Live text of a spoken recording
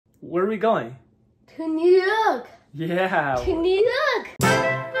Where are we going? To New York. Yeah. To New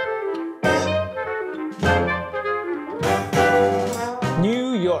York.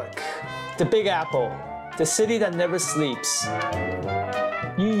 New York, the Big Apple, the city that never sleeps.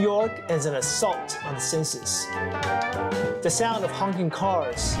 New York is an assault on the senses. The sound of honking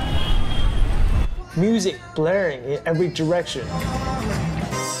cars, music blaring in every direction,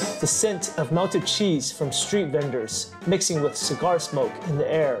 the scent of melted cheese from street vendors mixing with cigar smoke in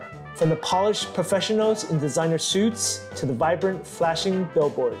the air, from the polished professionals in designer suits to the vibrant, flashing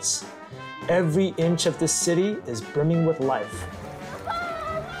billboards. Every inch of this city is brimming with life.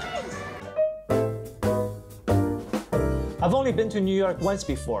 I've only been to New York once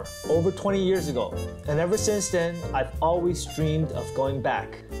before, over 20 years ago, and ever since then, I've always dreamed of going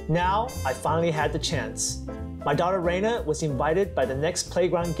back. Now, I finally had the chance. My daughter Reina was invited by the Next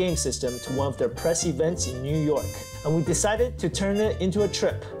Playground game system to one of their press events in New York, and we decided to turn it into a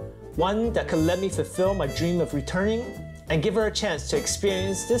trip, one that could let me fulfill my dream of returning and give her a chance to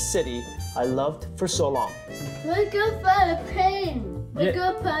experience this city I loved for so long. We're going for a plane. We're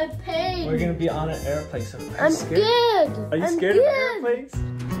going for a plane. We're gonna be on an airplane. So I'm scared. Are you scared of airplanes?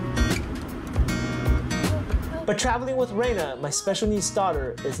 But traveling with Reina, my special needs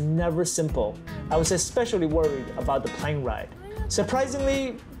daughter, is never simple. I was especially worried about the plane ride.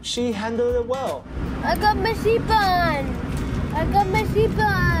 Surprisingly, she handled it well. I got my seatbelt. I got my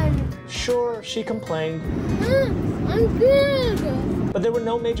seatbelt. Sure, she complained, I'm good. but there were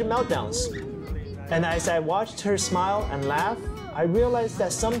no major meltdowns. And as I watched her smile and laugh, I realized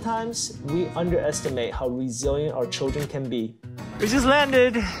that sometimes we underestimate how resilient our children can be. We just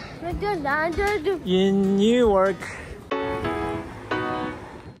landed We just landed. in New York.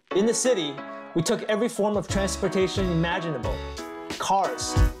 In the city, we took every form of transportation imaginable.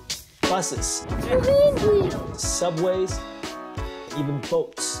 Cars, buses, subways, even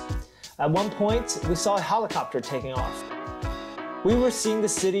boats. At one point, we saw a helicopter taking off. We were seeing the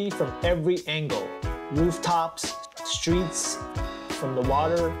city from every angle. Rooftops, streets, from the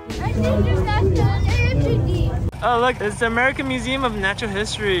water. I think that's electricity. Oh look, it's the American Museum of Natural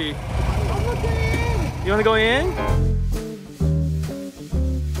History. Oh, You wanna go in?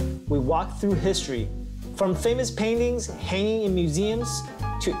 We walked through history, from famous paintings hanging in museums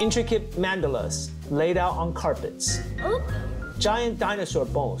to intricate mandalas laid out on carpets. oh. Giant dinosaur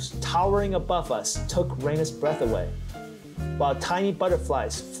bones towering above us took Reina's breath away, while tiny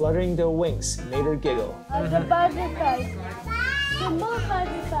butterflies fluttering their wings made her giggle. The butterflies. The more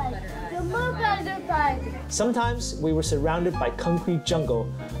butterflies. The more butterflies. Sometimes we were surrounded by concrete jungle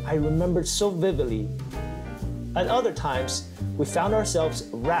I remembered so vividly. At other times, we found ourselves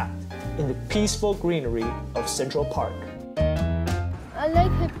wrapped in the peaceful greenery of Central Park. I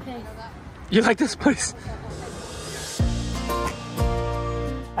like the place. You like this place?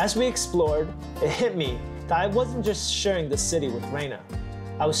 As we explored, it hit me that I wasn't just sharing the city with Reina.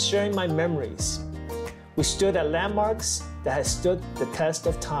 I was sharing my memories. We stood at landmarks that had stood the test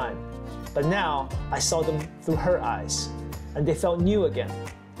of time, but now I saw them through her eyes, and they felt new again.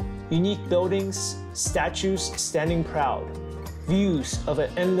 Unique buildings, statues standing proud, views of an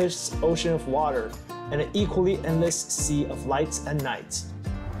endless ocean of water, and an equally endless sea of lights at night.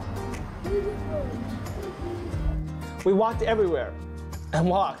 We walked everywhere, and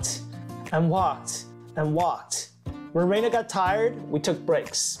walked, and walked, and walked. When Reina got tired, we took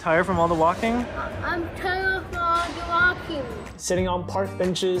breaks. Tired from all the walking? I'm tired of all the walking. Sitting on park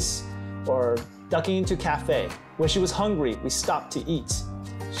benches or ducking into a cafe. When she was hungry, we stopped to eat.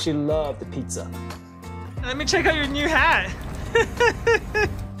 She loved the pizza. Let me check out your new hat.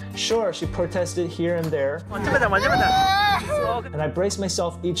 Sure, she protested here and there. And I braced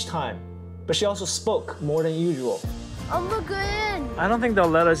myself each time. But she also spoke more than usual. I'm not going in. I don't think they'll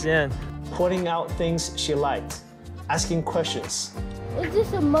let us in. Pointing out things she liked, asking questions. Is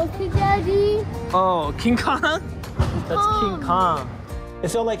this a monkey, Daddy? Oh, King Kong? That's King Kong. It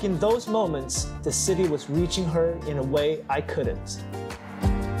felt like in those moments, the city was reaching her in a way I couldn't.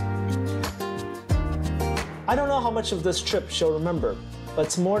 I don't know how much of this trip she'll remember, but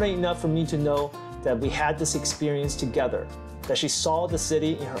it's more than enough for me to know that we had this experience together, that she saw the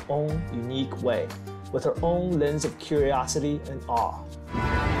city in her own unique way, with her own lens of curiosity and awe.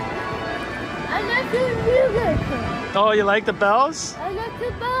 I like the music. Oh, you like the bells? I like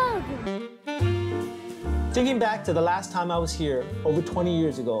the bells. Thinking back to the last time I was here, over 20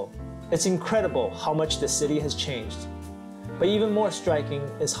 years ago, it's incredible how much the city has changed. But even more striking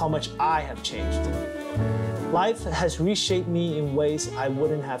is how much I have changed. Life has reshaped me in ways I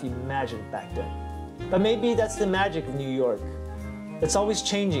wouldn't have imagined back then. But maybe that's the magic of New York. It's always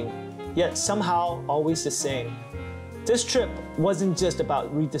changing, yet somehow always the same. This trip wasn't just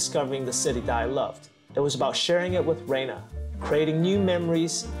about rediscovering the city that I loved. It was about sharing it with Reina, creating new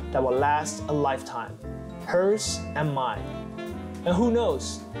memories that will last a lifetime, hers and mine. And who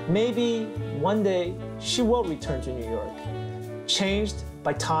knows, maybe one day she will return to New York, changed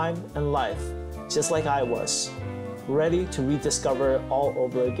by time and life, just like I was, ready to rediscover all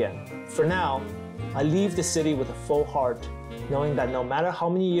over again. For now, I leave the city with a full heart, knowing that no matter how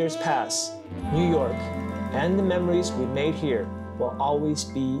many years pass, New York and the memories we made here will always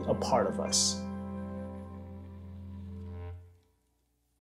be a part of us.